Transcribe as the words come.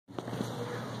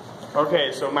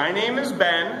Okay, so my name is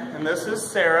Ben, and this is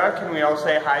Sarah. Can we all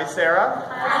say hi, Sarah?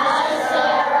 Hi,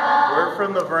 Sarah. We're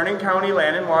from the Vernon County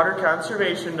Land and Water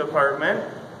Conservation Department.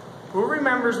 Who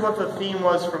remembers what the theme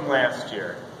was from last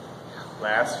year?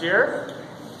 Last year?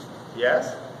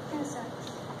 Yes?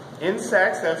 Insects.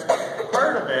 Insects, that's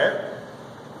part of it.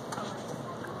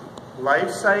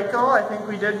 Life cycle, I think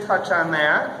we did touch on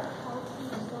that.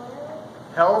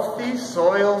 Healthy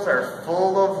soils are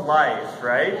full of life,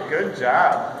 right? Good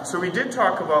job. So we did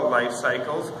talk about life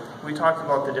cycles. We talked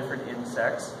about the different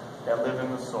insects that live in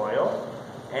the soil.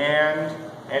 And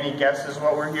any guesses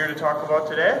what we're here to talk about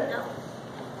today? No.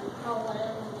 Oh, when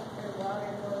the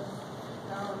water goes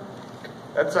down.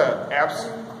 That's a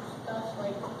absolute... Stuff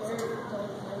like dirt goes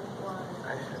like water.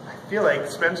 I feel like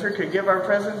Spencer could give our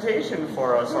presentation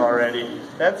for us already.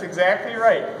 That's exactly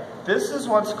right. This is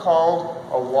what's called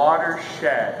a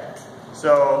watershed.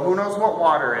 So who knows what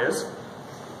water is?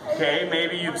 Okay,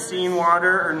 maybe you've seen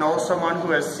water or know someone who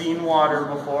has seen water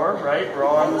before, right? We're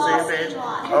all on the same page.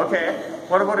 Okay,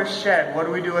 what about a shed? What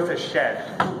do we do with a shed?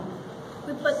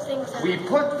 We put things in it. We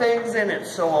put things in it.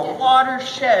 So a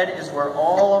watershed is where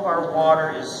all of our water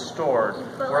is stored.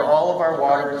 Where all of our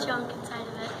water is... junk inside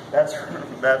of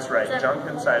it. That's right, junk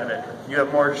inside of it. You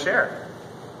have more to share.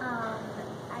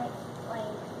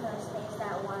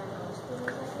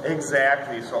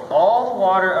 Exactly. So all the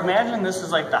water, imagine this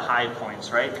is like the high points,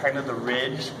 right? Kind of the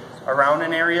ridge around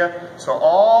an area. So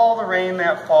all the rain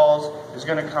that falls is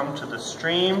going to come to the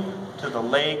stream, to the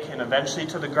lake, and eventually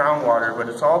to the groundwater. But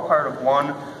it's all part of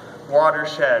one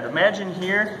watershed. Imagine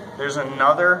here, there's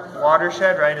another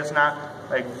watershed, right? It's not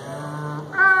like,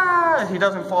 he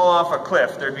doesn't fall off a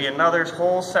cliff. There'd be another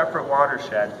whole separate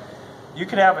watershed. You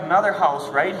could have another house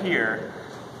right here.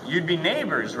 You'd be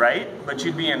neighbors, right? But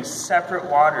you'd be in separate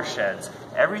watersheds.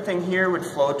 Everything here would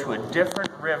flow to a different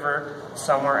river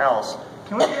somewhere else.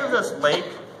 Can we give this lake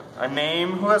a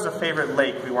name? Who has a favorite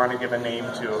lake we want to give a name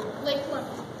to? Lake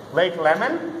Lemon. Lake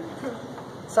Lemon?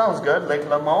 Sounds good. Lake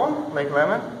Lemon? Lake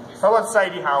Lemon? How about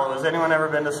Sidey Hollow? Has anyone ever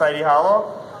been to Sidey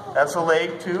Hollow? That's a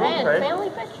lake too, right? I had family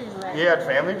pictures there. You had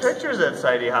family pictures at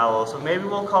Sidey Hollow. So maybe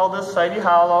we'll call this Sidey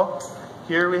Hollow.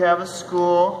 Here we have a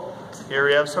school. Here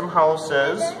we have some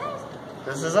houses.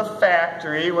 This is a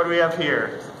factory. What do we have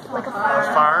here? Like A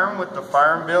farm with the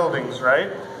farm buildings, right?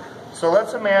 So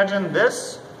let's imagine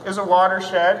this is a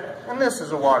watershed and this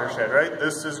is a watershed, right?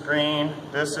 This is green,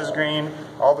 this is green.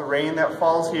 All the rain that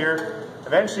falls here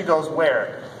eventually goes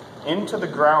where? Into the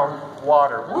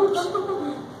groundwater. Whoops.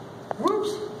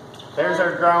 Whoops. There's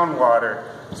our groundwater.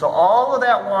 So all of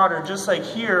that water, just like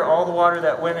here, all the water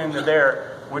that went into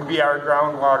there would be our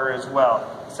groundwater as well.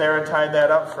 Sarah tied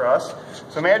that up for us.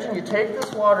 So imagine you take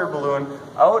this water balloon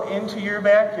out into your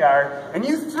backyard and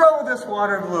you throw this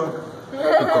water balloon.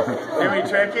 Did we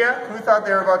trick you? Who thought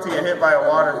they were about to get hit by a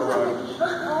water balloon?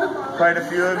 Quite a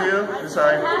few of you?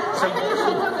 Sorry.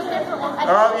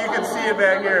 Oh, you can see it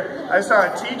back here. I saw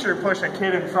a teacher push a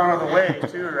kid in front of the way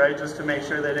too, right? Just to make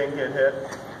sure they didn't get hit.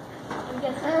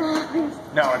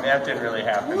 No, that didn't really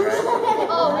happen,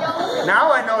 right?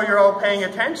 Now I know you're all paying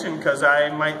attention because I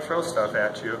might throw stuff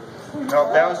at you.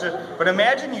 No, that was just, but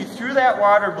imagine you threw that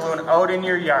water balloon out in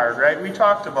your yard, right? We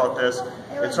talked about this.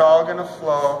 It's all going to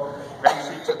flow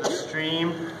eventually to the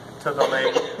stream, to the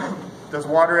lake. Does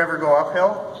water ever go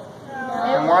uphill?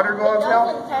 Can water go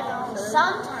uphill?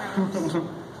 Sometimes.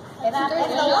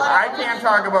 I can't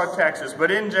talk about Texas, but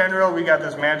in general, we got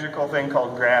this magical thing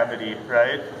called gravity,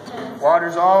 right?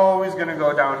 Water's always going to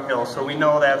go downhill, so we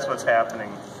know that's what's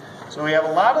happening. So we have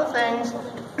a lot of things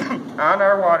on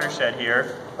our watershed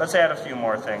here. Let's add a few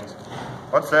more things.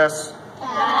 What's this?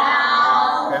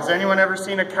 Cow. Has anyone ever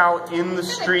seen a cow in the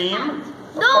stream?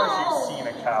 No. Of course you've seen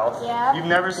a cow. Yeah. You've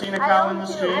never seen a cow in the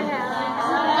stream?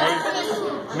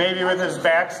 Maybe with his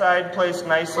backside placed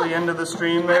nicely into the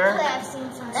stream there?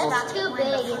 That's too big.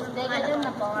 It's bigger than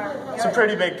the barn. It's a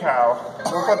pretty big cow.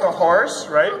 We'll put the horse,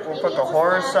 right? We'll put the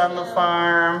horse on the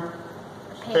farm.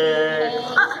 Pig.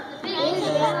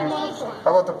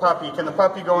 How about the puppy? Can the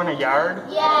puppy go in a yard?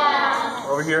 Yeah.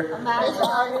 Over here?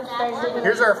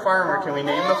 Here's our farmer. Can we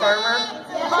name the farmer?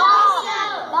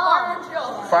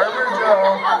 Farmer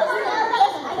Joe.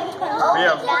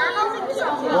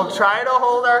 We'll try to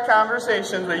hold our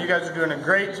conversations, but you guys are doing a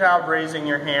great job raising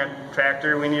your hand.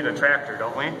 Tractor, we need a tractor,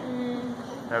 don't we?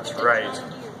 That's right.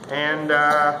 And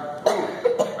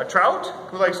a trout?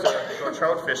 Who likes to go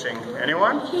trout fishing?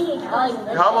 Anyone?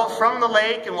 How about from the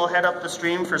lake, and we'll head up the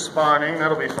stream for spawning.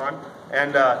 That'll be fun.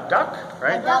 And duck,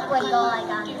 right? A duck would go like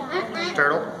on.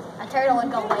 Turtle? A turtle would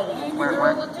go like it.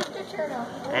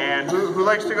 And who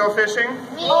likes to go fishing?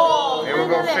 Oh, Maybe we'll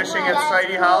go fishing at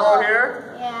Sidey Hollow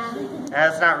here? Yeah.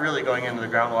 And it's not really going into the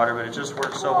groundwater, but it just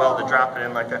works so well to drop it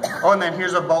in like that. Oh, and then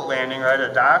here's a boat landing, right?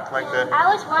 A dock, like the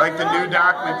new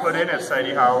dock we put in at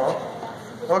Sidey Hollow.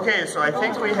 Okay, so I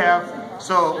think we have,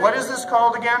 so what is this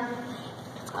called again?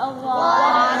 A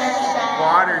watershed.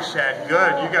 Watershed.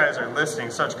 Good, you guys are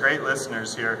listening. Such great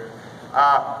listeners here.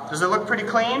 Does it look pretty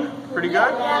clean? Pretty good?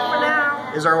 Yeah, for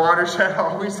now. Is our watershed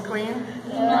always clean?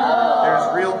 No.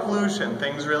 There's real pollution.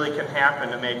 Things really can happen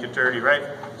to make it dirty, right?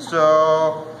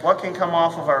 So, what can come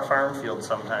off of our farm field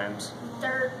sometimes?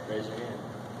 Dirt. Raise your hand.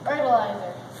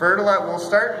 Fertilizer.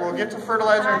 Fertilizer. We'll get to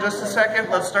fertilizer in just a second.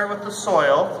 Let's start with the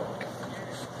soil.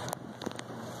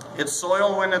 It's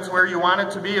soil when it's where you want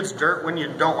it to be. It's dirt when you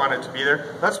don't want it to be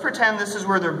there. Let's pretend this is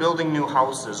where they're building new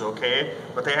houses, okay?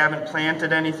 But they haven't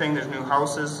planted anything. There's new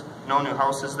houses, no new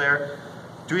houses there.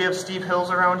 Do we have steep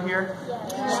hills around here?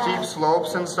 Yeah. Steep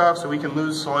slopes and stuff, so we can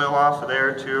lose soil off of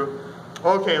there too.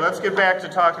 Okay, let's get back to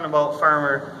talking about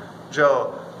Farmer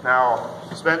Joe. Now,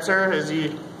 Spencer, has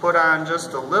he put on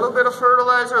just a little bit of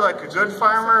fertilizer like a good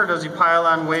farmer, or does he pile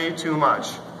on way too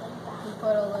much? We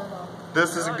put a little.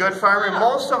 This is a good farmer.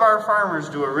 Most of our farmers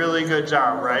do a really good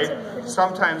job, right?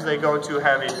 Sometimes they go too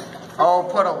heavy. Oh,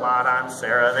 put a lot on,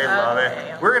 Sarah. They love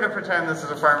it. We're going to pretend this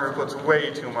is a farmer who puts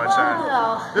way too much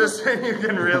on. Just so you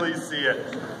can really see it.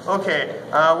 Okay,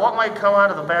 what might come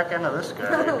out of the back end of this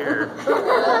guy here?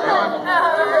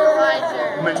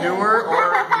 Manure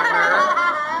or manure?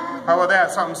 How about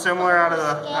that? Something similar out of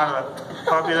the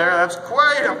puppy there? That's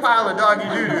quite a pile of doggy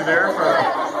doo-doo there.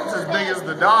 It's as big as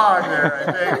the dog there,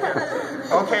 I think.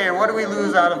 Okay, what do we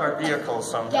lose out of our vehicles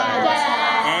sometimes?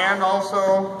 And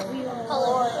also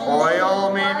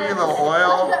oil, maybe? A little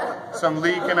oil. Some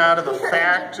leaking out of the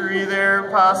factory there,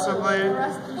 possibly.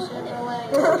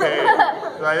 Okay,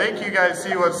 so I think you guys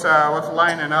see what's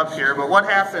lining up here, but what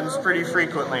happens pretty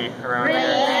frequently around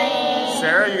here?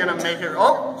 Sarah, you're going to make it...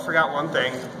 Oh, forgot one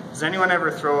thing. Does anyone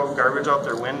ever throw garbage out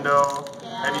their window?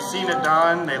 Have you seen it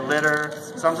done? They litter.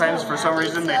 Sometimes, for some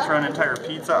reason, they throw an entire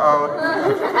pizza out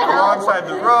alongside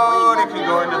the road. It can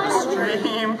go into the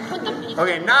stream.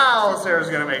 Okay, now Sarah's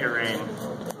going to make it rain.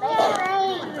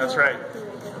 That's right.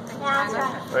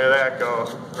 Look at that go.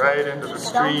 Right into the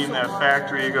stream. That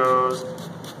factory goes.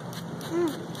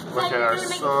 Look at our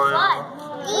soil.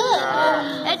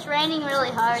 It's raining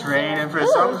really hard. It's raining for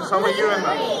some of you in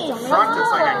the front. It's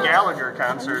like a Gallagher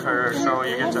concert or show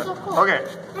you get to. Okay.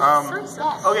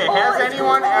 Okay.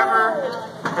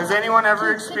 Has anyone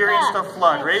ever experienced a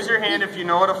flood? Raise your hand if you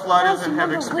know what a flood is and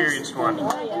have experienced one.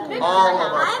 All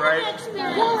of us, right?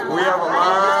 We have a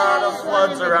lot of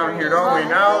floods around here, don't we?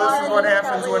 Now this is what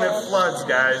happens when it floods,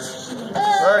 guys.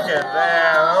 Look at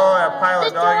that. Oh, that pile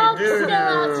of doggy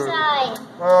doo-doo.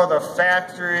 Oh, the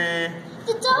factory.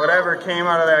 Whatever came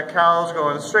out of that cow's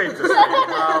going straight to Sidey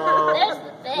Hollow.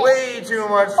 Way too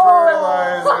much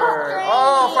fertilizer.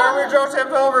 Oh, Farmer Joe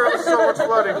tipped over. It was so much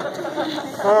flooding.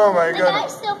 Oh my goodness. The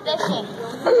guy's still fishing.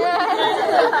 Oh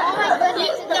my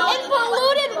goodness. In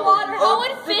polluted water, how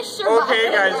would fish survive? Okay,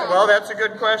 guys. Well, that's a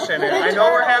good question. And I know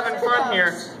we're having fun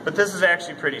here, but this is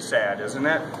actually pretty sad, isn't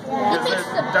it?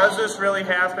 Does this really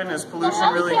happen? Is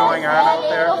pollution really going on out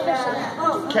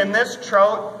there? Can this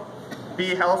trout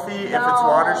be healthy if its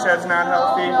watershed's not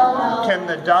healthy? Can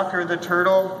the duck or the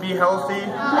turtle be healthy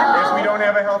if we don't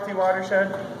have a healthy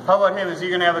watershed? How about him? Is he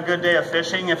going to have a good day of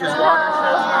fishing if his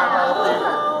watershed's not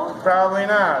healthy? Probably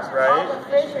not, right?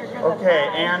 Okay,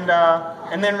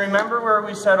 and then remember where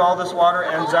we said all this water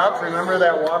ends up? Remember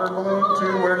that water balloon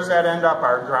too? Where does that end up?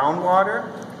 Our groundwater?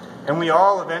 And we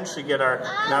all eventually get our...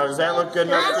 Now, does that look good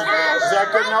enough to... Is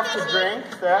that good enough to drink?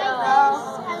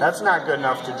 That's not good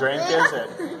enough to drink, is it?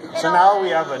 So now we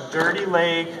have a dirty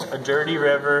lake, a dirty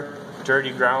river,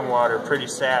 dirty groundwater. Pretty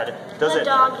sad. Does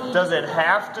it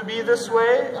have to be this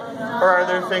way? Or are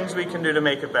there things we can do to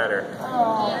make it better?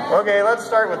 Okay, let's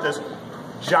start with this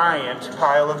giant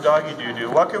pile of doggy doo-doo.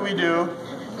 What can we do?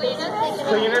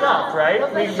 Clean it up, right?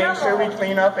 We make sure we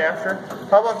clean up after.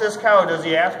 How about this cow? Does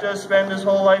he have to spend his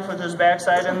whole life with his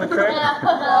backside in the creek?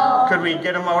 Could we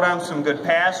get him out on some good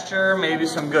pasture, maybe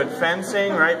some good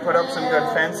fencing, right? Put up some good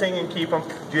fencing and keep him.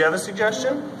 Do you have a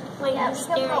suggestion? Wait, you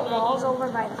staring at walls over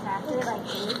by the factory like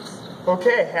gates?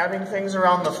 Okay, having things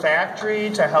around the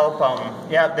factory to help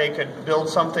yeah, they could build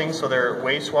something so their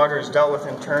wastewater is dealt with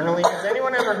internally. Has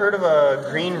anyone ever heard of a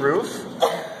green roof?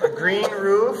 A green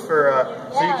roof, or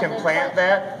so you can plant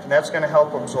that, and that's going to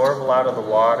help absorb a lot of the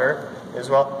water as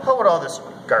well. How about all this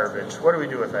garbage? What do we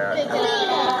do with that?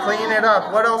 Clean it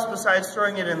up. What else besides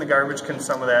throwing it in the garbage can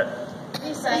some of that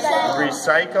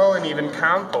recycle and even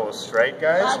compost, right,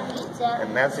 guys?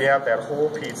 And that's, yeah, that whole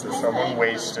pizza someone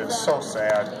wasted. So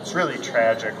sad. It's really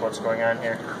tragic what's going on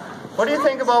here. What do you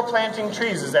think about planting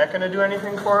trees? Is that going to do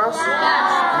anything for us?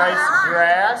 Yeah. Nice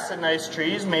grass and nice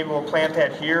trees. Maybe we'll plant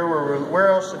that here. Where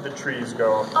else should the trees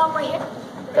go? Oh, right here.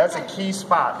 That's a key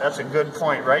spot. That's a good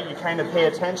point, right? You kind of pay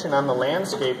attention on the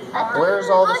landscape. Where's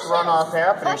all this runoff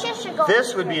happening?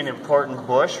 This would be an important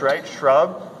bush, right?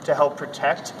 Shrub to help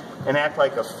protect and act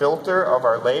like a filter of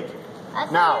our lake.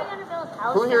 Now,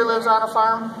 who here lives on a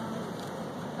farm?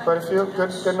 Quite a few?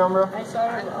 Good number? My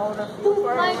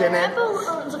grandpa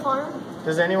owns a farm.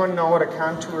 Does anyone know what a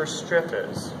contour strip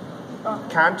is?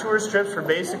 Contour strips were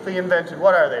basically invented.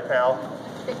 What are they, pal?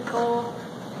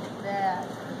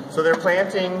 So they're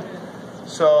planting,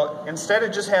 so instead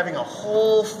of just having a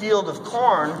whole field of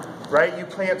corn, right, you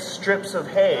plant strips of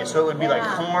hay. So it would be like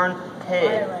corn,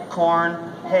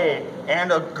 hay,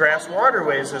 and a grass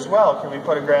waterways as well. Can we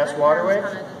put a grass waterway?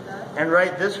 And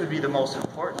right, this would be the most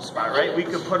important spot, right? We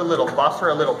could put a little buffer,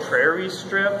 a little prairie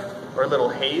strip, or a little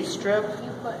hay strip.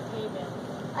 You put hay bales.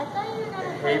 I thought you were going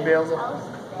to Hay bales?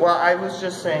 Well, I was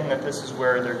just saying that this is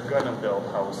where they're gonna build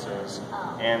houses,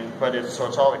 but it's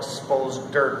all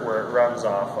exposed dirt where it runs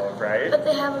off of, right? But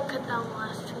they haven't cut down the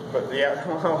last tree. But yeah,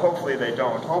 well, hopefully they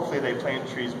don't. Hopefully they plant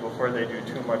trees before they do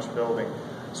too much building.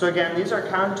 So again, these are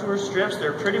contour strips.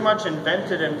 They're pretty much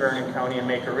invented in Vernon County and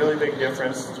make a really big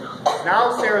difference.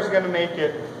 Now Sarah's gonna make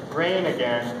it rain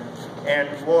again. And,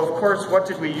 well, of course, what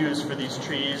did we use for these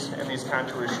trees and these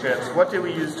contour strips? What did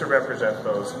we use to represent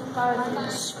those?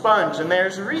 Sponge. And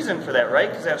there's a reason for that, right?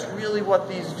 Because that's really what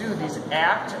these do. These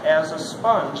act as a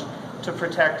sponge to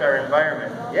protect our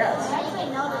environment. Yes?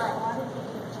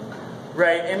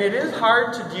 Right, and it is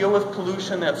hard to deal with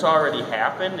pollution that's already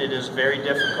happened. It is very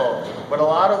difficult. But a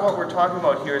lot of what we're talking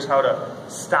about here is how to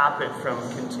stop it from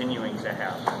continuing to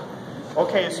happen.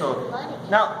 Okay, so,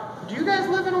 now, do you guys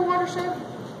live in a watershed?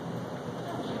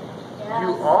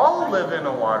 You all live in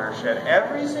a watershed.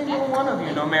 Every single one of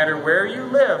you, no matter where you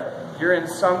live, you're in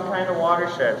some kind of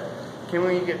watershed. Can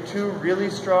we get two really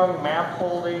strong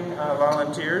map-holding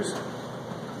volunteers?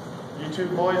 You two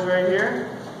boys right here.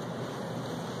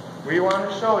 We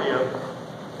want to show you.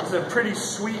 This is a pretty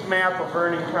sweet map of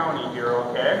Vernon County here,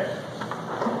 okay?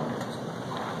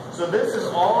 So this is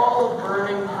all of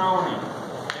Vernon County.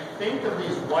 And think of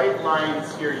these white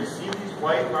lines here. You see these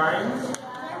white lines?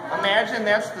 Imagine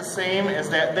that's the same as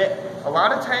that. A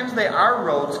lot of times they are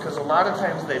roads because a lot of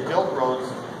times they built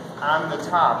roads on the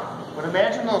top. But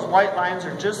imagine those white lines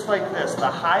are just like this,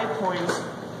 the high points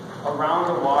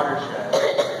around a watershed.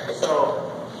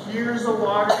 So here's a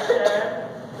watershed,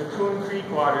 the Coon Creek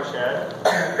watershed.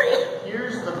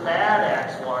 Here's the Bad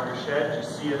Axe watershed. You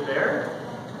see it there?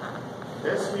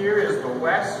 This here is the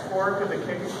West Fork of the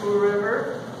Kickapoo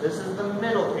River. This is the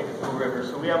Middle Kickapoo River.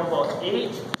 So we have about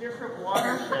 8 different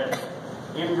watersheds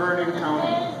in Vernon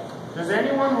County. Does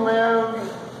anyone live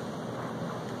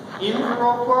in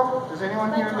Viroqua? Does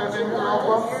anyone here live in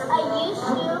Viroqua? I used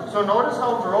to. So notice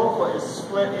how Viroqua is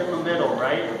split in the middle,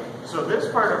 right? So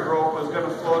this part of Viroqua is going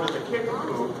to flow to the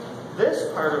Kickapoo.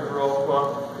 This part of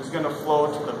Viroqua is going to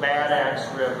flow to the Bad Axe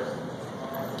River.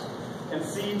 And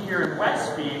see here in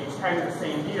Westby, it's kind of the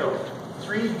same deal.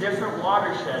 3 different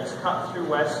watersheds cut through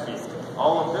Westby.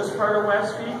 All of this part of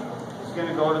Westby is going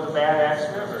to go to the Bad Axe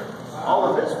River. All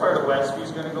of this part of Westby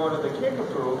is going to go to the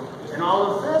Kickapoo. And all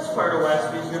of this part of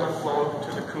Westby is going to flow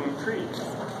to the Coon Creek.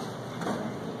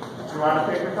 Do you want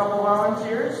to pick a couple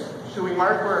volunteers? Should we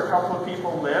mark where a couple of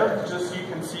people live, just so you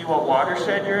can see what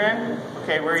watershed you're in?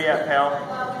 Okay, where are you at, pal?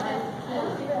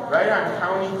 Right on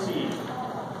County T.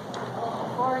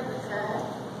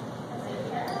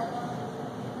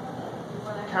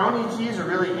 County T is a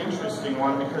really interesting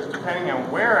one because depending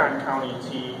on where on County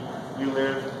T you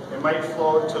live, it might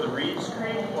flow to the Reeds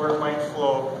Creek or it might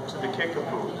flow to the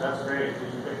Kickapoo. That's great.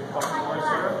 Did you pick a couple more,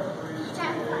 Sarah?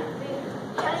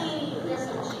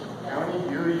 County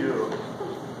UU.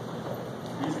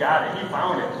 He's got it. He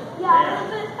found it. Yeah,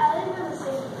 I live in the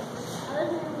same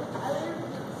place.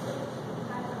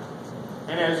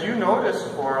 And as you noticed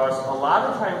for us, a lot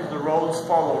of times the roads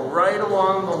follow right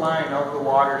along the line of the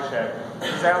watershed.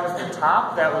 Because that was the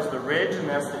top, that was the ridge, and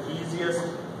that's the easiest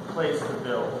place to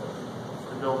build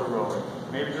a road.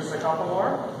 Maybe just a couple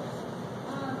more?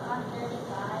 On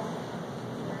 35.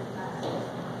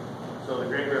 So the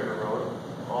Great River Road,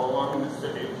 all along the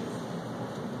Mississippi.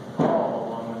 All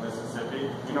along the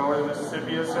Mississippi. You know where the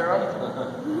Mississippi is, Sarah?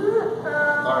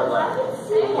 Far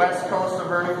left. West coast of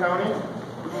Vernon County?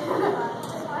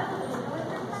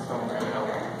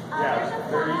 Yeah,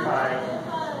 35.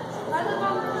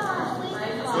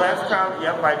 So that's probably,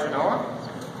 yep, by Genoa.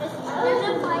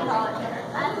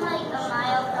 I'm like a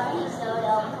mile from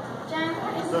DeSoto.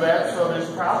 So there's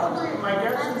probably, my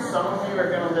guess is some of you are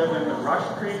going to live in the Rush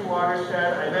Creek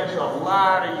watershed. I bet you a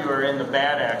lot of you are in the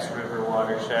Bad Axe River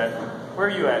watershed. Where are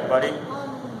you at, buddy? You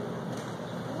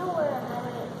know where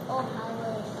Old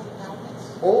Highway 35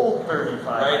 is? Old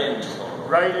 35. Right in DeSoto.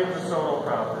 Right in DeSoto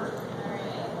proper.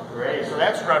 Great, so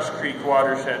that's Rush Creek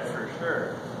watershed for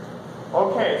sure.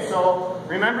 Okay, so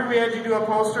remember we had you do a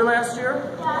poster last year?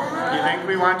 Do you think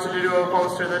we want you to do a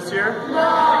poster this year?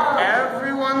 No!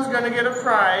 Everyone's going to get a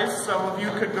prize. Some of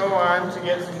you could go on to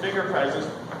get some bigger prizes.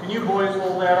 Can you boys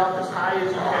hold that up as high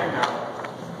as you can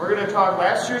now? We're going to talk,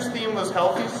 last year's theme was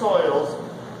healthy soils.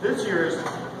 This year's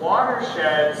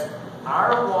watersheds,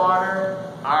 our water,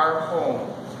 our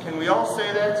home. Can we all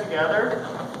say that together?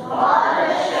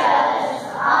 Watersheds,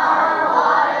 our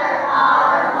water,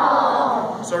 our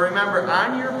home. So remember,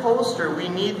 on your poster, we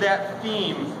need that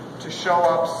theme to show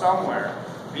up somewhere.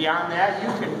 Beyond that, you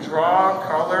can draw,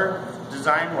 color,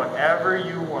 design whatever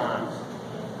you want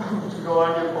to go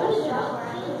on your poster.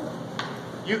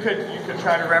 You could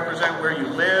try to represent where you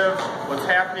live, what's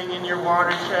happening in your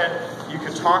watershed. You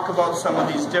could talk about some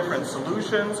of these different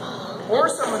solutions, or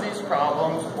some of these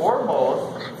problems, or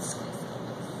both.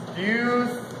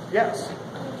 Yes?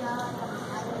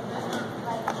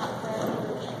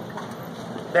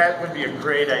 That would be a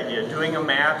great idea. Doing a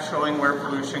map showing where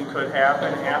pollution could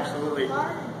happen, absolutely.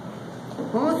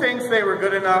 Who thinks they were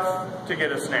good enough to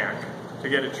get a snack, to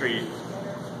get a treat?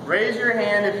 Raise your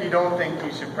hand if you don't think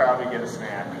you should probably get a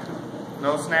snack.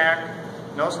 No snack?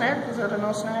 No snack? Is that a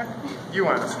no snack? You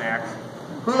want a snack.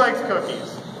 Who likes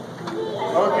cookies?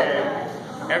 Okay.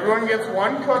 Everyone gets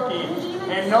one cookie.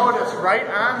 And notice right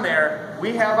on there,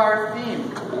 we have our theme.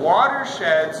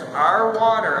 Watersheds, our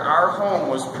water, our home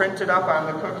was printed up on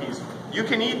the cookies. You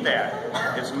can eat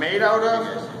that. It's made out of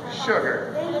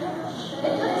sugar.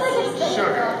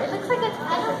 Sugar.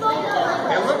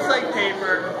 It looks like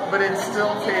paper, but it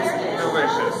still tastes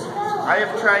delicious. I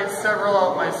have tried several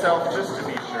out myself just to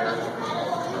be sure.